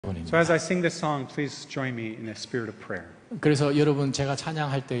So as I sing this song, please join me in a spirit of prayer. 그래서 여러분 제가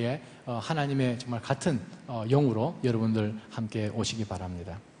찬양할 때에 하나님의 정말 같은 영으로 여러분들 함께 오시기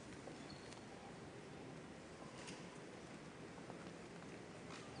바랍니다.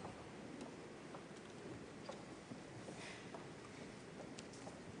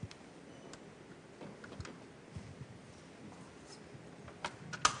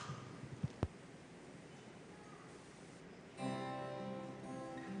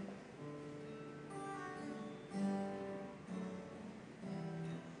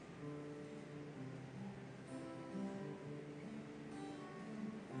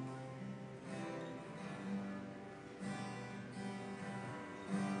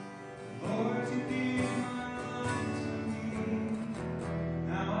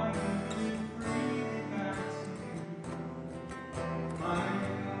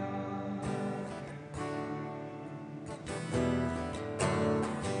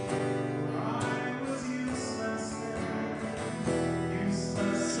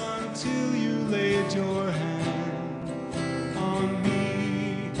 Your hand on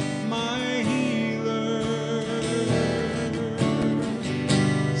me, my healer.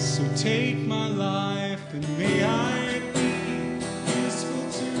 So take my life and may I be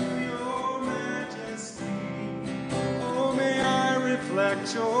useful to your majesty. Oh, may I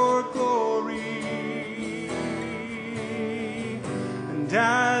reflect your glory. And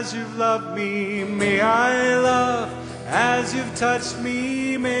as you've loved me, may I love. As you've touched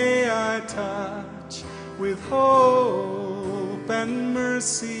me, may I touch with hope and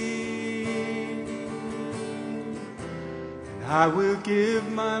mercy. And I will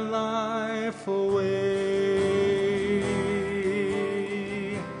give my life away.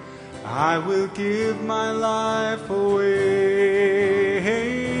 I will give my life away.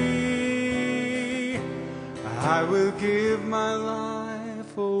 I will give my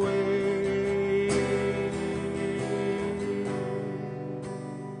life away.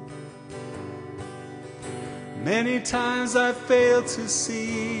 Many times I failed to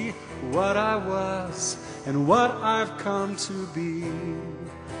see what I was and what I've come to be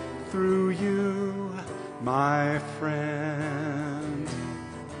through you, my friend.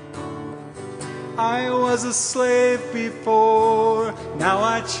 I was a slave before, now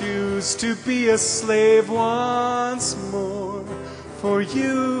I choose to be a slave once more for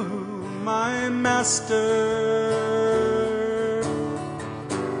you, my master.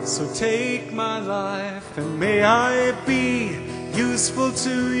 So take my life and may I be useful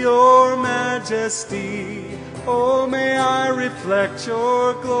to your majesty. Oh, may I reflect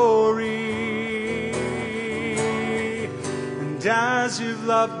your glory. And as you've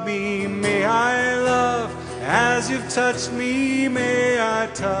loved me, may I love. As you've touched me, may I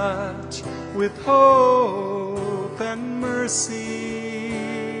touch with hope and mercy.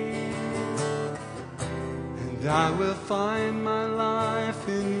 And I will find my life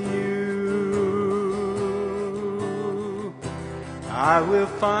in you. I will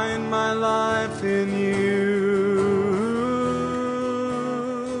find my life in you.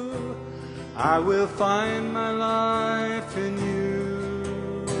 I will find my life in you.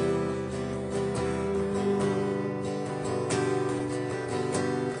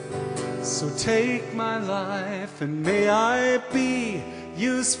 So take my life and may I be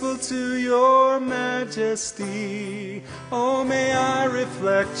useful to your majesty. Oh, may I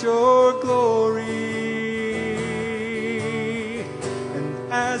reflect your glory.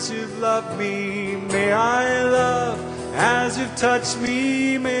 And as you've loved me, may I love. As you've touched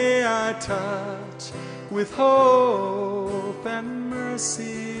me, may I touch with hope and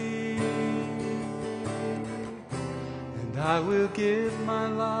mercy. And I will give my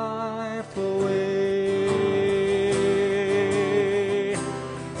life away.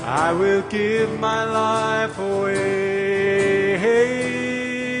 I will give my life away.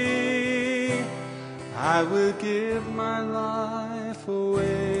 I will give my life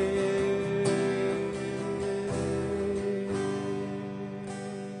away.